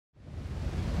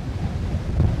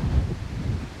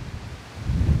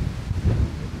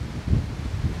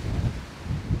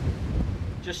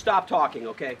just stop talking,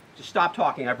 okay? Just stop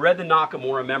talking. I've read the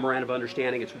Nakamura Memorandum of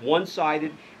Understanding. It's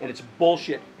one-sided and it's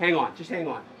bullshit. Hang on, just hang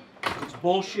on. It's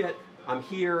bullshit. I'm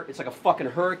here. It's like a fucking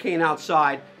hurricane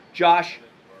outside. Josh,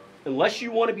 unless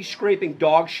you want to be scraping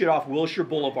dog shit off Wilshire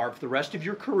Boulevard for the rest of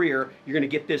your career, you're going to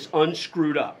get this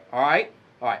unscrewed up, all right?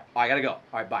 All right, I got to go. All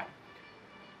right, bye.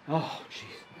 Oh, jeez.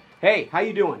 Hey, how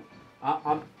you doing?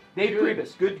 I'm Dave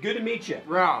Priebus. Good to meet you.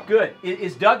 Rob. Good.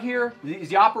 Is Doug here? Is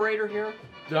the operator here?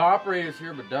 The operator's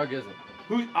here, but Doug isn't.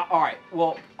 Who's? All right.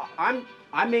 Well,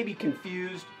 I may be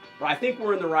confused, but I think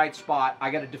we're in the right spot.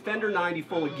 I got a Defender 90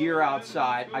 full of gear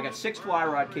outside. I got 6 fly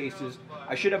rod cases.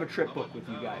 I should have a trip book with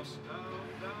you guys.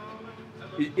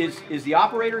 Is the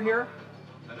operator here?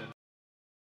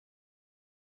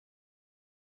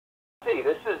 Hey,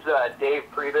 this is Dave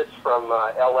Priebus from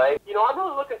LA. You know, I'm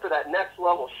really looking for that next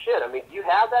level shit. I mean, do you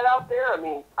have that out there? I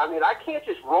mean, I can't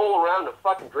just roll around in a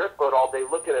fucking drift boat all day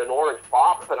looking at an orange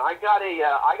pop. And I got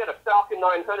a Falcon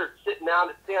 900 sitting out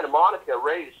at Santa Monica,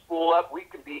 ready to spool up. We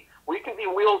can be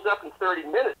wheels up in 30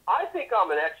 minutes. I think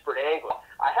I'm an expert angler.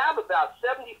 I have about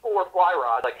 74 fly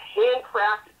rods, like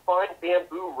handcrafted fine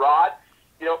bamboo rod,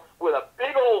 you know, with a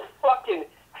big old fucking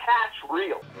hatch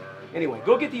reel. Anyway,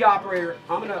 go get the operator.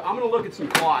 I'm gonna look at some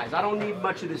flies. I don't need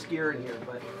much of this gear in here,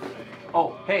 but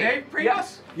oh, hey, Dave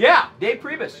Priebus? Yeah, Dave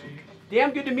Priebus.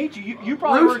 Damn good to meet you. You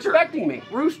probably were expecting me.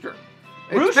 Rooster.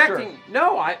 Rooster.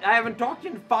 No, I haven't talked to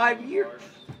you in 5 years.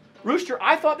 Rooster,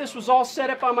 I thought this was all set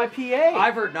up by my PA.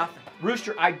 I've heard nothing.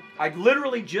 Rooster, I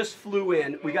literally just flew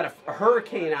in. We got a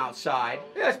hurricane outside.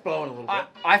 Yeah, it's blowing a little bit.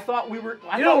 I thought we were.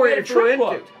 You know where you flew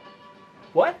into?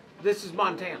 What? This is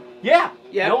Montana. Yeah.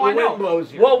 Yeah. No, I know. Wind blows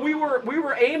here. Well, we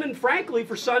were aiming, frankly,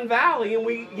 for Sun Valley, and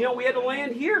we had to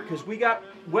land here because we got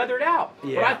weathered out.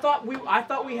 Yeah. But I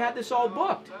thought we had this all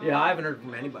booked. Yeah, I haven't heard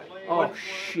from anybody. Oh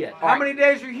shit! How many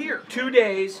days are you here? 2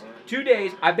 days. 2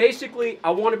 days. I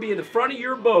want to be in the front of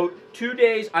your boat. 2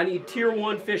 days. I need tier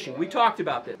 1 fishing. We talked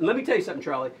about this. Let me tell you something,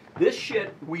 Charlie. This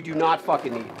shit we do not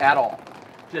fucking need at all.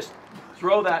 Just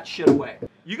throw that shit away.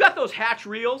 You got those hatch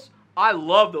reels? I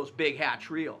love those big hatch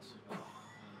reels.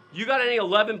 You got any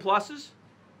 11 pluses?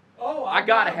 Oh, I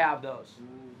gotta have those.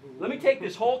 Let me take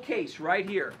this whole case right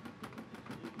here.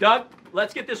 Doug,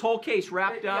 let's get this whole case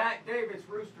wrapped up. Dave, it's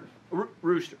Rooster.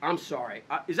 Rooster, I'm sorry.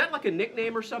 Is that like a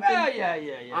nickname or something? Yeah.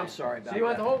 I'm sorry about that. So you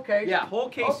want the whole case? Yeah, whole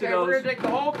case of those. Okay, we're gonna take the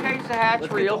whole case of hatch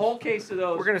Let's reels. get the whole case of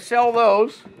those. We're gonna sell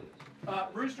those.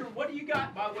 Rooster, what do you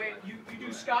got, by the way? You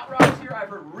do Scott rods here? I've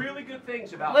heard really good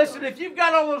things about Listen, those. if you've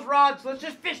got all those rods, let's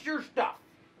just fish your stuff.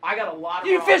 I got a lot of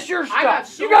You rods. fish your stuff. I got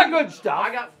so you got many- good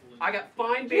stuff. I got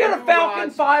fine bamboo You got a Falcon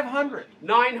rods. 500.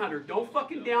 900. Don't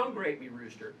fucking downgrade me,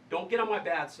 Rooster. Don't get on my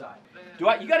bad side. You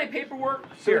got any paperwork?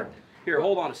 Here,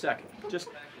 hold on a second. Just,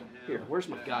 here, where's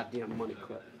my goddamn money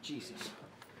clip? Jesus.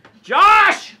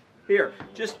 Josh! Here,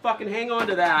 just fucking hang on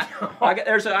to that. I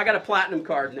got a platinum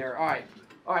card in there.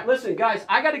 All right, listen, guys,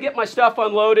 I got to get my stuff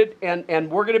unloaded,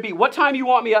 and we're going to be, what time you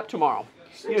want me up tomorrow?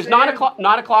 Is 9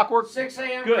 o'clock work? 6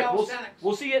 a.m. Good.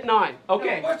 We'll see you at 9.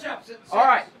 Okay. No, push-ups at 6. All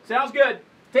right. Sounds good.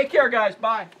 Take care, guys.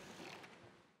 Bye.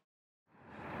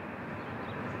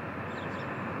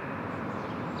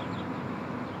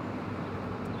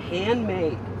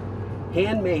 Handmade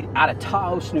out of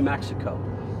Taos, New Mexico,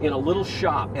 in a little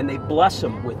shop, and they bless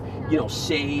them with,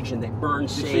 sage, and they burn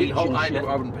sage and shit.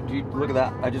 Look at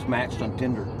that. I just matched on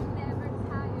Tinder.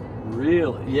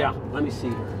 Really? Yeah. Let me see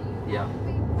here. Yeah.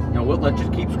 No, let's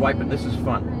just keep swiping. This is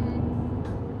fun.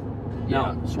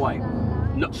 No, swipe.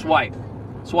 No, swipe.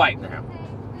 Swipe. Now.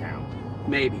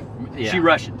 Maybe. Yeah. She's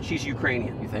Russian. She's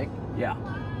Ukrainian. You think? Yeah.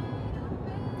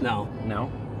 No. No.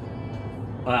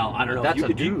 Well, I don't know. That's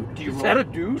a dude. Do you Is roll, that a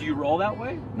dude? Do you roll that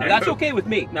way? No. That's okay with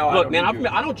me. No, look, I man. don't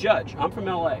I don't judge. I'm from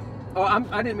LA. Oh,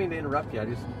 I didn't mean to interrupt you.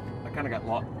 I kind of got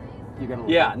lost. You got a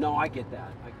little. Yeah. No, I get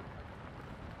that.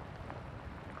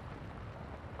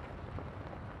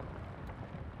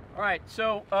 All right.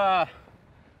 So,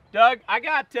 Doug, I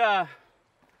got.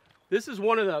 This is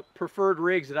one of the preferred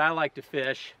rigs that I like to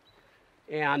fish,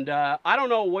 and I don't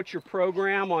know what's your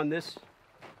program on this.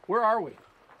 Where are we?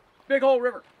 Big Hole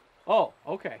River. Oh,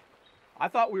 okay. I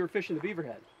thought we were fishing the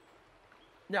Beaverhead.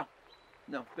 No,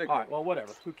 big All hole. right, well,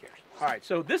 whatever. Who cares? All right,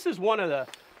 so this is one of the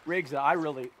rigs that I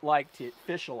really like to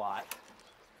fish a lot.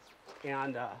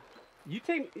 And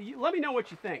let me know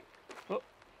what you think. Oh,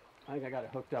 I think I got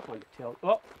it hooked up on the tail.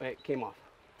 Oh, wait, it came off.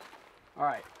 All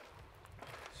right.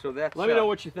 So that's. Let me know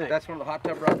what you think. That's one of the hot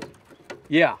tub rods.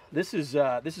 Yeah, this has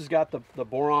got the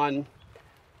boron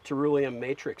beryllium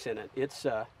matrix in it. It's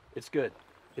good.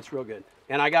 It's real good.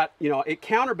 And I got, it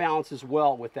counterbalances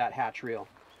well with that hatch reel.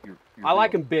 I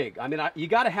like them big. I mean, you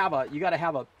got to have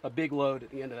a big load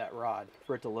at the end of that rod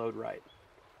for it to load right.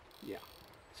 Yeah.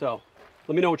 So,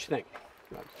 let me know what you think.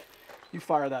 You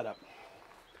fire that up.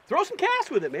 Throw some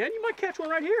cast with it, man. You might catch one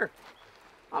right here.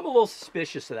 I'm a little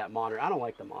suspicious of that modern. I don't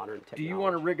like the modern technology. Do you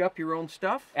want to rig up your own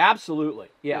stuff? Absolutely.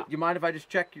 Yeah. You mind if I just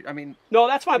check? I mean. No,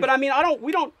 that's fine. But I mean,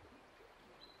 we don't.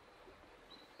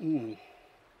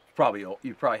 Probably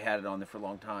you probably had it on there for a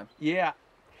long time. Yeah.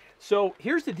 So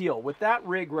here's the deal with that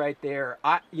rig right there.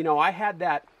 I had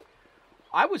that.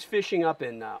 I was fishing up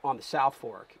in on the South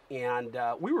Fork, and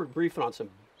we were briefing on some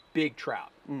big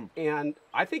trout, and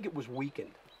I think it was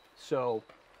weakened. So,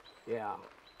 yeah.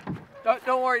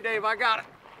 Don't worry, Dave. I got it.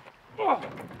 Oh.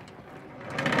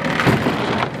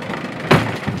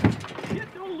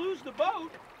 Shit! Don't lose the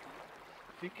boat.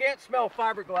 If you can't smell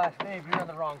fiberglass, Dave, you're in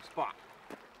the wrong spot.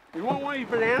 You want one of these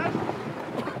bananas?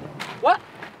 What?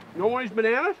 You want one of these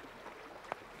bananas?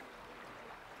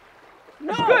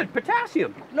 No. It's good.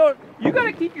 Potassium. No. You got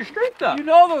to keep your strength up. You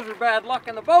know those are bad luck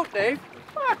in the boat, Dave.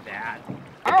 Fuck that.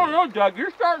 I don't know, Doug.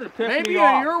 You're starting to piss Maybe me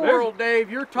off. in your world, Dave,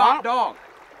 you're top dog.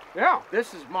 Yeah.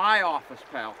 This is my office,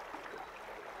 pal.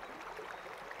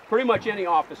 Pretty much any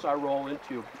office I roll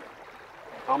into,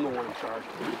 I'm the one in charge.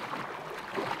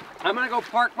 I'm going to go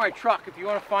park my truck if you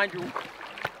want to find your...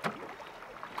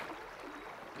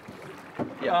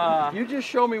 Yeah. You just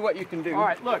show me what you can do. All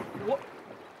right, look.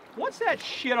 What's that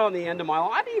shit on the end of my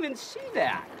line? I didn't even see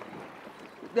that.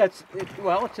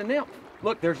 Well, it's a nymph.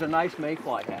 Look, there's a nice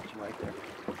mayfly hatching right there.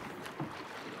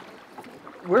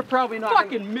 We're probably not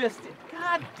fucking missed it.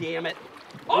 God damn it.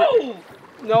 Oh!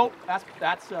 No, that's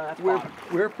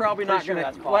we're probably not going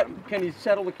to... What? Can you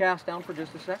settle the cast down for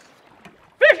just a sec?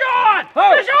 Fish on!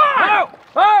 Oh! Fish on! Oh!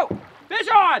 Oh! Fish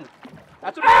on!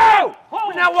 That's a oh!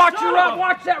 Oh! Now watch your rod.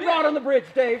 Watch that rod on the bridge,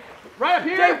 Dave. Right up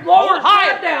here. Dave, lower.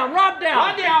 High. Rod down. Rod down.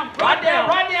 Rod down. Rod down.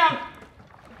 Rod down.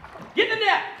 Get in the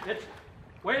net.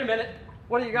 Wait a minute.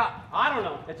 What do you got? I don't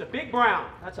know. It's a big brown.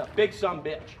 That's a big son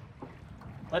bitch.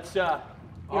 Let's all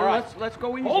right. Let's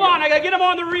go easy. Hold on. I gotta get him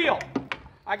on the reel.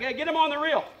 I gotta get him on the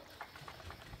reel.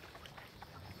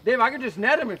 Dave, I can just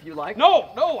net him if you like.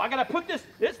 No. I gotta put this.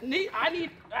 I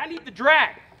need the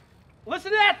drag.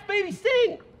 Listen to that baby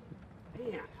sing.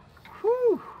 Man.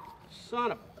 Whew.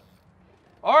 Son of.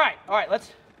 All right.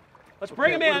 Let's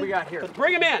bring him in. What do we got here? Let's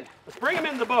bring him in. Let's bring him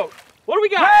into the boat. What do we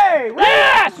got? Hey!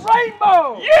 Yes!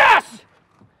 Rainbow! Yes!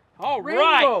 All right.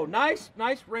 Rainbow. Nice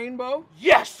rainbow.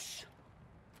 Yes!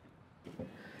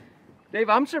 Dave,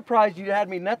 I'm surprised you had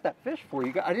me net that fish for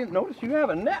you. I didn't notice you have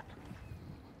a net.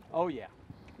 Oh yeah.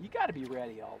 You got to be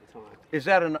ready all the time. Is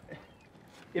that an?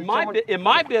 In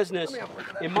my business,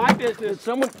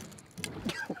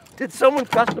 did someone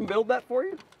custom build that for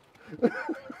you?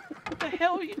 What the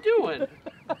hell are you doing?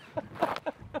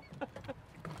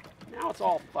 Now it's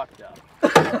all fucked up.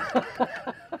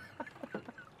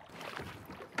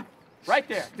 Right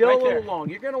there. Still right a little there. long.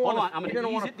 You're gonna want to. Hold on. I'm gonna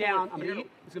ease it down.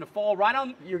 It's gonna fall right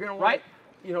on. You're gonna want, right.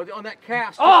 You know, on that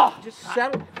cast. Oh! Just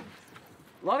settle.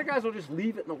 A lot of guys will just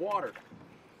leave it in the water.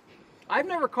 I've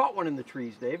never caught one in the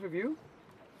trees, Dave. Have you?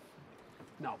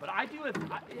 No, but I do it.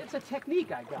 It's a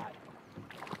technique I got.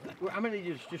 I'm gonna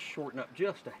just shorten up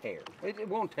just a hair. It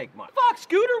won't take much. Fuck,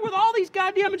 Scooter, with all these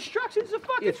goddamn instructions, it's a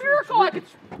fucking miracle.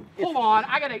 Hold on,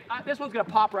 this one's gonna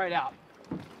pop right out.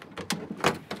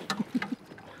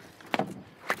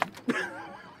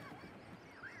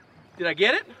 Did I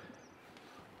get it?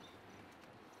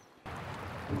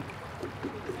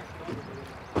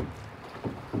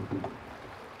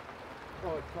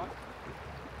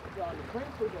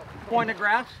 Point of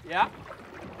grass? Yeah.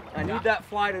 I need that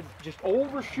fly to just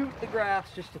overshoot the grass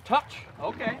just a touch.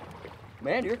 Okay.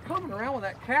 Man, you're coming around with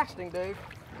that casting, Dave.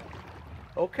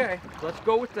 Okay, let's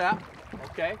go with that.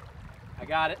 Okay. I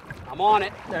got it. I'm on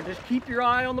it. Now just keep your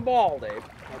eye on the ball, Dave.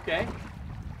 Okay.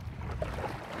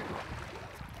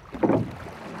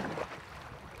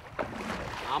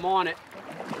 I'm on it.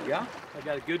 Yeah? I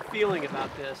got a good feeling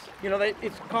about this. You know,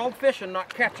 it's called fishing,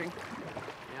 not catching.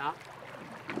 Yeah.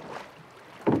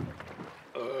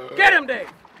 Get him, Dave!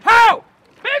 How?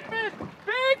 Big fish!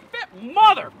 Big fish!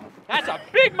 Mother! That's a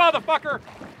big motherfucker!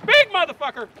 Big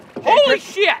motherfucker! Holy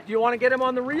shit! Do you want to get him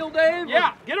on the reel, Dave?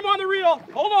 Yeah, get him on the reel.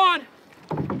 Hold on.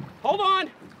 Hold on.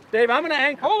 Dave, I'm going to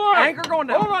anchor. Hold on. Anchor going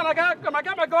down. Hold on, I got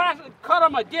my glass cut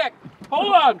on my dick.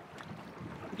 Hold on.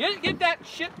 Get that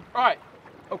shit. All right.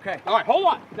 Okay. All right, hold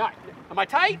on. Now, am I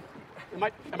tight? Am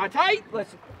I tight?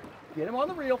 Let's get him on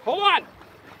the reel. Hold on.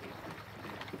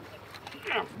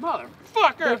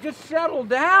 Motherfucker. Dave, just settle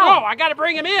down. Oh, I got to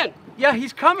bring him in. Yeah,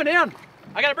 he's coming in.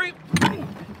 I got to bring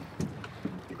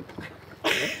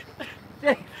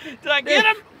Dave, Did I get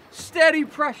him? Steady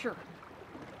pressure.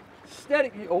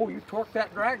 Steady. Oh, you torqued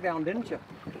that drag down, didn't you?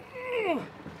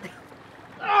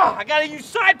 Oh, I gotta use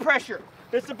side pressure.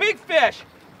 It's a big fish.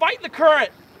 Fight the current.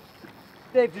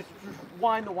 Dave, just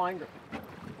wind the winder.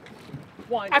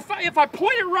 Wind. If I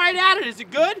point it right at it, is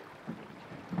it good?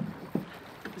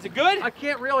 Is it good? I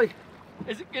can't really.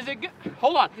 Is it good?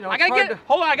 Hold on. You know, I gotta it's get. hard to-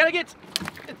 Hold on. I gotta get.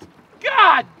 It's,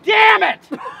 God damn it!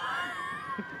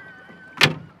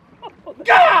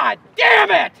 God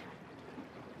damn it!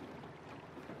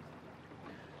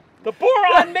 The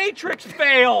boron matrix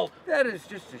failed. That is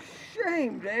just a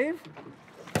shame, Dave.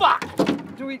 Fuck!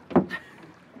 Do we?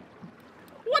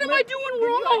 What am I doing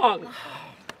wrong?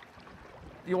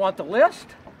 Do you want the list?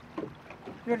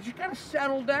 You gotta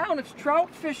settle down. It's trout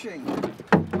fishing.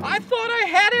 I thought I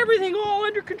had everything all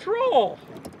under control.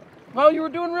 Well, you were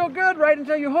doing real good right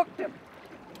until you hooked him.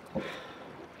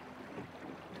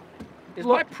 Is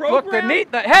my program?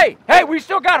 Hey, we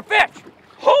still got a fish.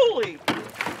 Holy!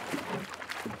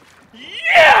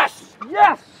 Yes!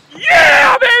 Yes.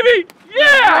 Yeah, baby!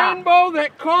 Yeah! Rainbow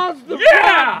that caused the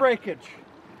Yeah! rod breakage.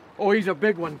 Oh, he's a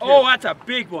big one too. Oh, that's a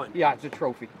big one. yeah, it's a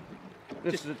trophy.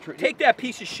 This Just is a trophy. take that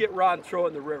piece of shit rod and throw it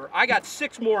in the river. I got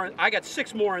 6 more. I got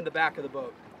 6 more in the back of the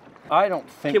boat. I don't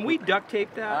think. Can we duct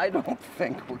tape that? I don't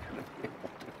think we're gonna be able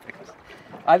to fix it.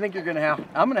 I think you're gonna have.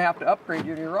 I'm gonna have to upgrade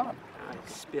your rod. I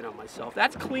spit on myself.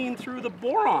 That's clean through the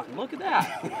boron. Look at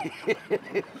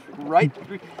that. Right.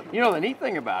 You know the neat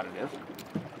thing about it is,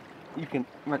 you can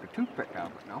make a toothpick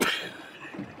out of it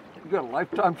now. You got a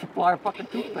lifetime supply of fucking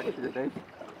toothpicks here, Dave.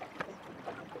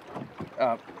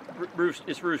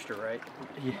 It's Rooster, right?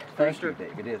 Yeah, thank Rooster? you,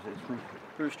 Dave. It is. It's Rooster.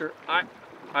 Rooster.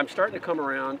 I'm starting to come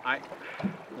around.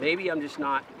 Maybe I'm just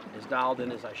not as dialed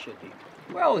in as I should be.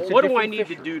 Well, it's a What do I different need to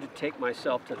fishery. do to take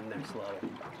myself to the next level?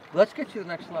 Let's get you to the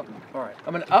next level. All right.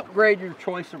 I'm going to upgrade your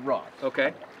choice of rods.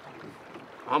 Okay.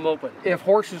 I'm open. If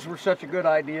horses were such a good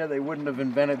idea, they wouldn't have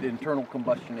invented the internal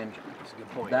combustion engine. That's a good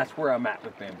point. That's where I'm at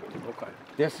with bamboo. Okay.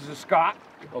 This is a Scott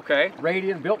Okay.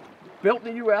 Radian built in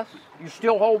the U.S. You're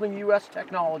still holding U.S.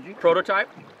 technology. Prototype?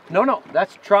 No,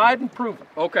 that's tried and proven.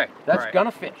 Okay. That's All right.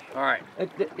 gonna fish. All right.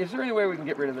 Is there any way we can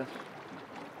get rid of this?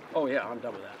 Oh yeah, I'm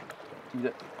done with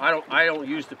that. I don't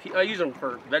use I use them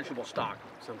for vegetable stock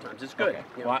sometimes. It's good. Okay.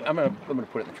 you know, Well, but- I'm gonna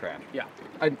put it in the trash. Yeah.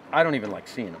 I don't even like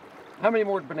seeing them. How many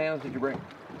more bananas did you bring?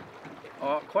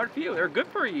 Quite a few. They're good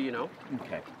for you, you know.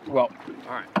 Okay. Well,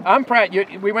 All right. I'm proud.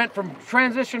 We went from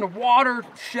transition to water,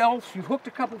 shelves. You hooked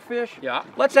a couple fish. Yeah.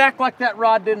 Let's act like that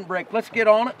rod didn't break. Let's get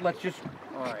on it. Let's just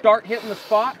All right. start hitting the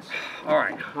spots. All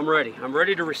right. I'm ready. I'm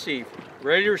ready to receive.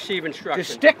 Ready to receive instruction.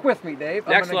 Just stick with me, Dave.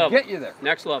 Next I'm gonna level. get you there.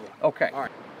 Next level. Okay. All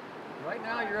right. Right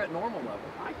now you're at normal level.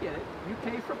 I get it. You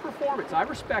pay for performance. I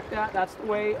respect that. That's the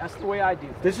way I do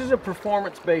things. This is a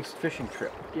performance-based fishing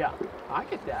trip. Yeah, I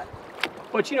get that.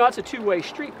 But you know, it's a two-way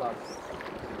street, bub.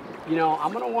 You know,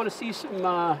 I'm gonna want to see some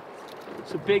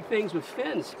big things with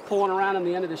fins pulling around on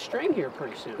the end of the string here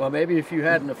pretty soon. Well, maybe if you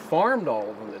hadn't have farmed all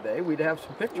of them today, we'd have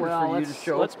some pictures for you to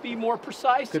show. Let's be more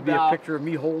precise. Could be about, a picture of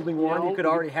me holding one. You could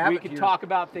already have we it could here. talk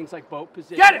about things like boat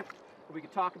position. Get him! We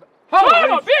could talk about. Holy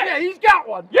Son of a shit, bitch! he's got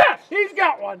one. Yes! He's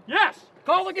got one. Yes!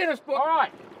 Call the Guinness book. All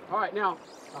right. All right. Now,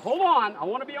 hold on. I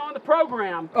want to be on the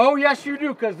program. Oh yes, you do,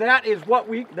 because that is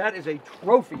a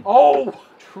trophy. Oh,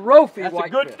 Trophy that's a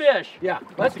white good fish. Yeah,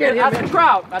 Let's let's get him That's in. a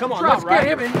trout. That's Come a on, trout, let's right?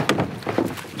 get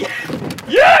him in.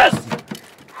 Yes!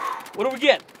 What do we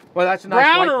get? Well, that's a nice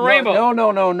Brown white. or rainbow?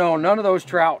 No, none of those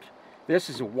trout. This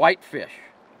is a white fish.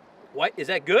 What? Is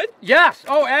that good? Yes.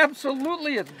 Oh,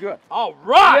 absolutely, it's good. All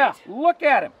right. Yeah. Look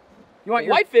at him. You want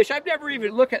your Whitefish, I've never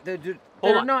even. look at the.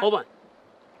 Hold on.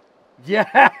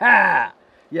 Yeah.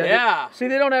 Yeah. See,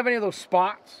 they don't have any of those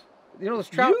spots. You know, those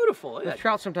trout. Beautiful. Look at Those that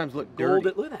trout sometimes look dirty.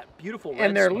 golden. Look at that beautiful red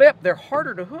And their spot. lip, they're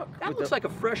harder to hook. That with looks the- like a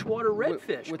freshwater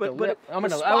redfish. with but the lip. I'm the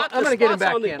gonna spot- get the him spots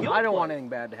back on the in. gill I don't plate. want anything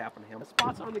bad to happen to him. The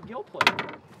spot's on the gill plate.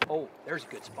 Oh, there's a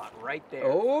good spot right there.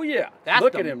 Oh yeah. That's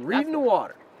Look the- at him that's reading the- the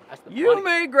water. That's the You money.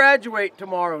 may graduate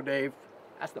tomorrow, Dave.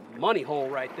 That's the money hole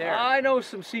right there. I know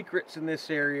some secrets in this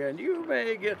area, and you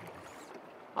may get.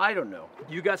 I don't know.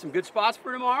 You got some good spots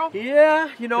for tomorrow? Yeah,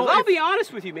 you know. 'Cause I'll if- be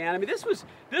honest with you, man. I mean, this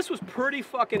was pretty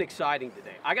fucking exciting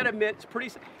today. I gotta admit, it's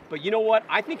pretty. But you know what?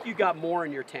 I think you got more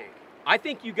in your tank. I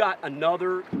think you got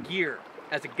another gear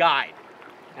as a guide,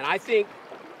 and I think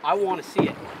I want to see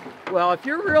it. Well, if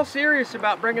you're real serious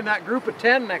about bringing that group of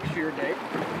 10 next year, Dave.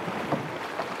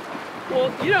 Well,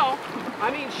 you know,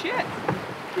 I mean, shit.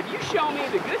 If you show me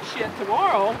the good shit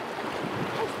tomorrow,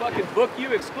 I'll fucking book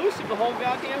you exclusive the whole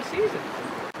goddamn season.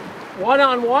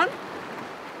 One-on-one?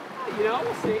 You know,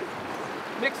 we'll see.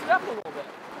 Mix it up a little bit.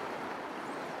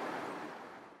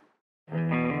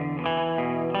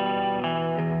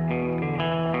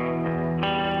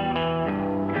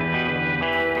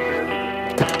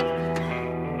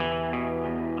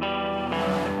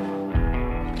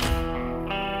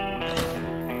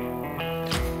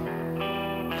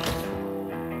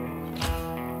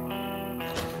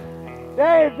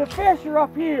 Dave, the fish are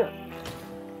up here.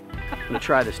 I'm gonna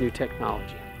try this new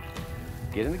technology.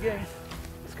 Get in the game.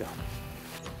 Let's go.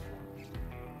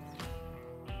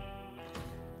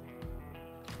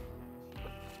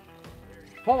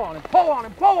 Pull on him, pull on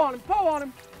him, pull on him, pull on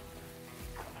him.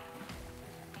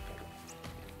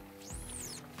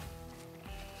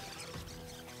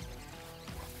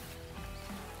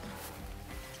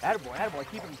 Attaboy,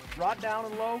 attaboy. Keep him rod down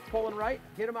and low, pulling right.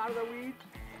 Get him out of the weeds.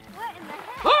 What in the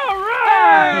heck? All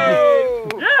right! Oh!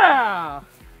 Yeah!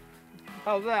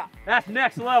 How's that? That's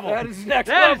next level. That is next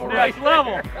That level is next right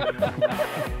level.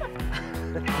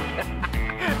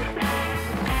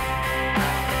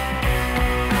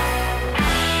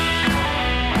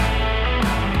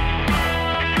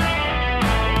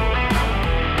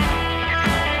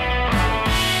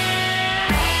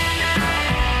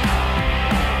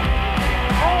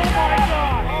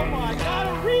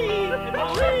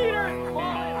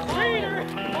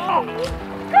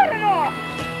 Cut it off!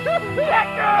 Let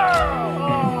go!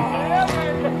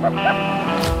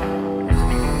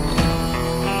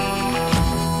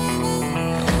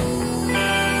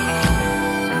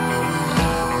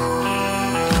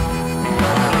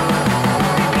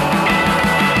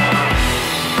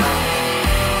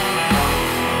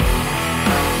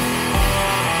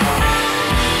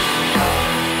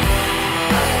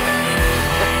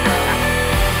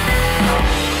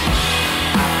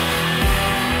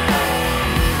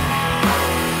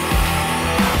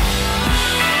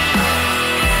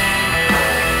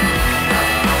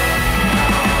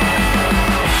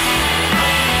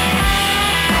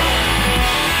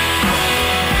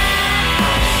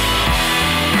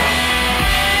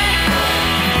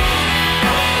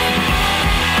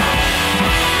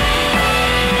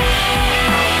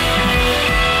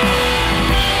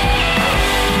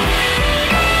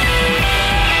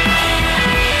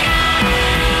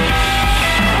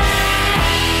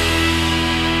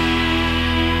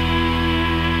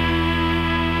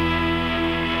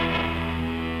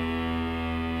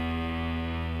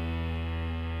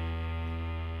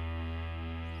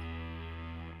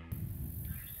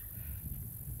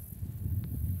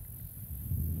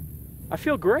 I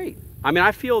feel great. I mean,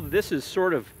 I feel this is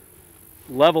sort of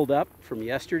leveled up from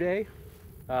yesterday.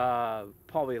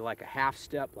 Probably like a half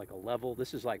step, like a level.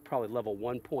 This is like probably level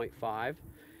 1.5.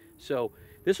 So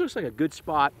this looks like a good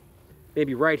spot,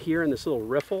 maybe right here in this little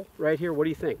riffle right here. What do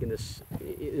you think? In this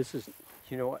is.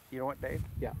 You know what, Dave?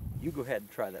 Yeah. You go ahead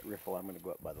and try that riffle. I'm going to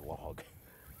go up by the log.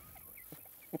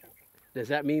 Does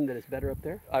that mean that it's better up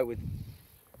there? I would.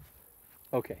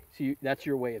 Okay, so that's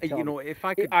your way of telling You know, me. if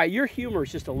I could. Your humor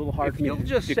is just a little hard If for me you'll to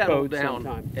just settle decode down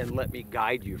sometimes. and let me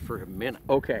guide you for a minute.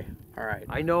 Okay, all right.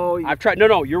 I know. I've tried.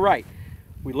 No, you're right.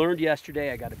 We learned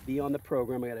yesterday. I got to be on the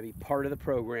program. I got to be part of the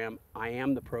program. I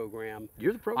am the program.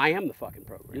 You're the program. I am the fucking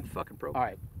program. You're the fucking program. All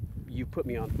right, you put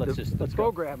me on. Let's The go.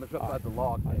 program is up All by right. the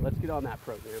log. All right, let's get on that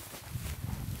program.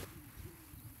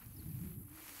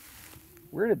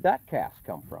 Where did that cast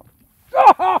come from?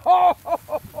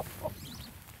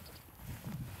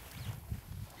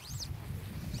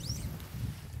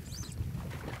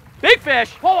 Big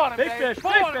fish! Pull on him, Big Dave. fish!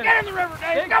 Pull Big on him. fish! Get in the river,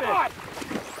 Dave. Big Come fish. on.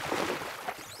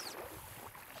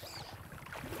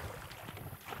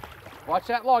 Watch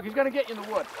that log. He's going to get you in the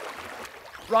wood.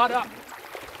 Rod up.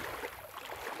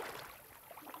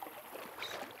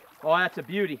 Oh, that's a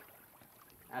beauty.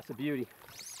 That's a beauty.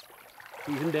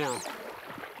 He's him down.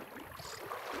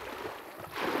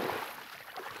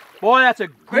 Boy, that's a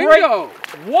great. Bingo.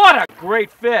 What a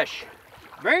great fish.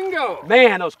 Bingo.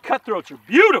 Man, those cutthroats are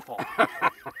beautiful.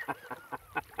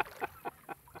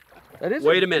 That is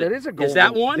Wait a minute. That is a golden. Is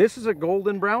that one? This is a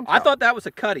golden brown trout. I thought that was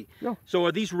a cutty. No. So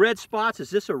are these red spots? Is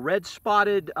this a red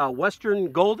spotted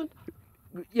western golden?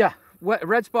 Yeah.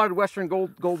 Red spotted western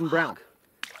golden brown.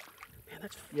 Man,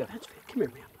 that's come here,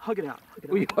 man. Hug it out. Hug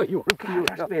it out. Oh, you want God,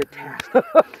 that's fantastic.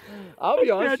 I'll be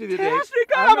honest with you, Dave.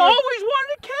 Fantastic. I'm I've gonna- always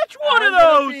wanted to catch one of I'm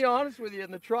gonna those. be honest with you. In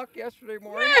the truck yesterday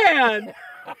morning. Man,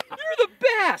 you're the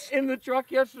best. In the truck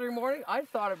yesterday morning, I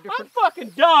thought of I'm different. fucking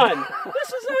done. This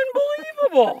is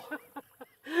unbelievable.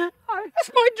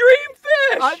 That's my dream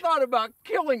fish. I thought about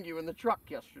killing you in the truck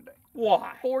yesterday.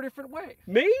 Why? 4 different ways.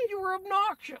 Me? You were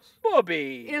obnoxious.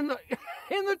 Bubby. In the truck.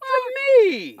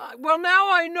 Me. Well,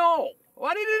 now I know. Well,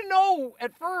 I didn't know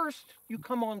at first. You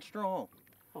come on strong.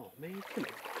 Oh man, come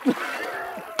here.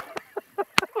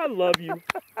 I love you.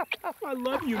 I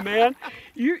love you, man.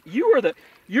 You're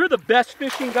the best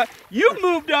fishing guy. You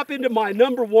moved up into my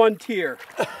 #1 tier.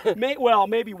 Well,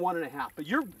 maybe 1.5, but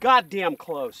you're goddamn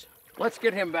close. Let's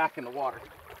get him back in the water.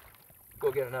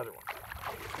 Go get another one.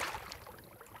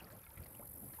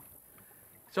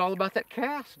 It's all about that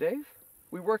cast, Dave.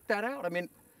 We worked that out. I mean,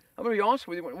 I'm gonna be honest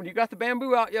with you. When you got the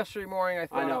bamboo out yesterday morning, I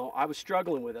thought. I know. I was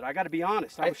struggling with it. I got to be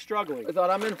honest. I was struggling. I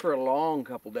thought I'm in for a long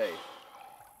couple days.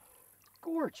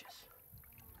 Gorgeous.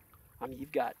 I mean,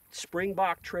 you've got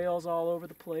springbok trails all over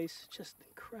the place. Just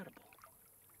incredible.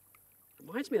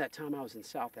 Reminds me of that time I was in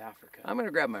South Africa. I'm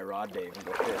gonna grab my rod, Dave, and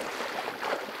go fish.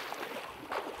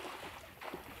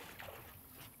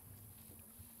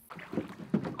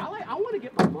 I want to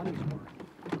get my money's worth.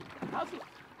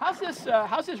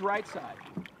 How's this right side?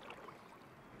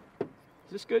 Is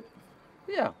this good?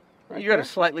 Yeah. Right You got there? a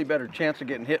slightly better chance of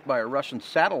getting hit by a Russian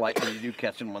satellite than you do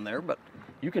catching one there, but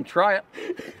you can try it.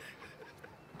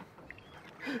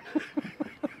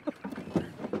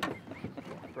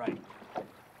 Right.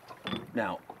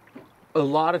 Now, a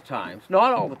lot of times,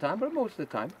 not all the time, but most of the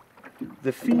time,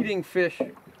 the feeding fish.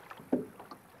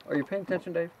 Are you paying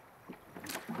attention, Dave?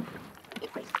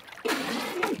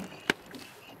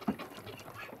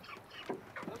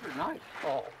 Those are nice.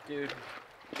 Oh, dude.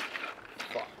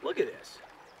 Fuck. Look at this.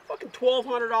 Fucking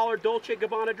 $1,200 Dolce &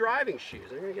 Gabbana driving shoes.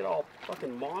 They're gonna get all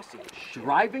fucking mossy and shit.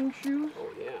 Driving shoes? Oh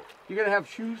yeah. You gotta have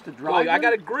shoes to Oh, drive. I in?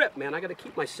 got a grip, man. I got to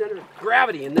keep my center of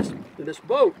gravity in this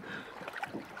boat.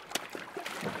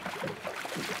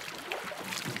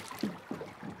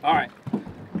 All right.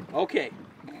 Okay.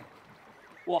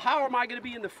 Well, how am I going to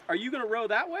be in the? Are you going to row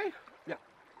that way? Yeah.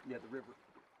 Yeah, the river.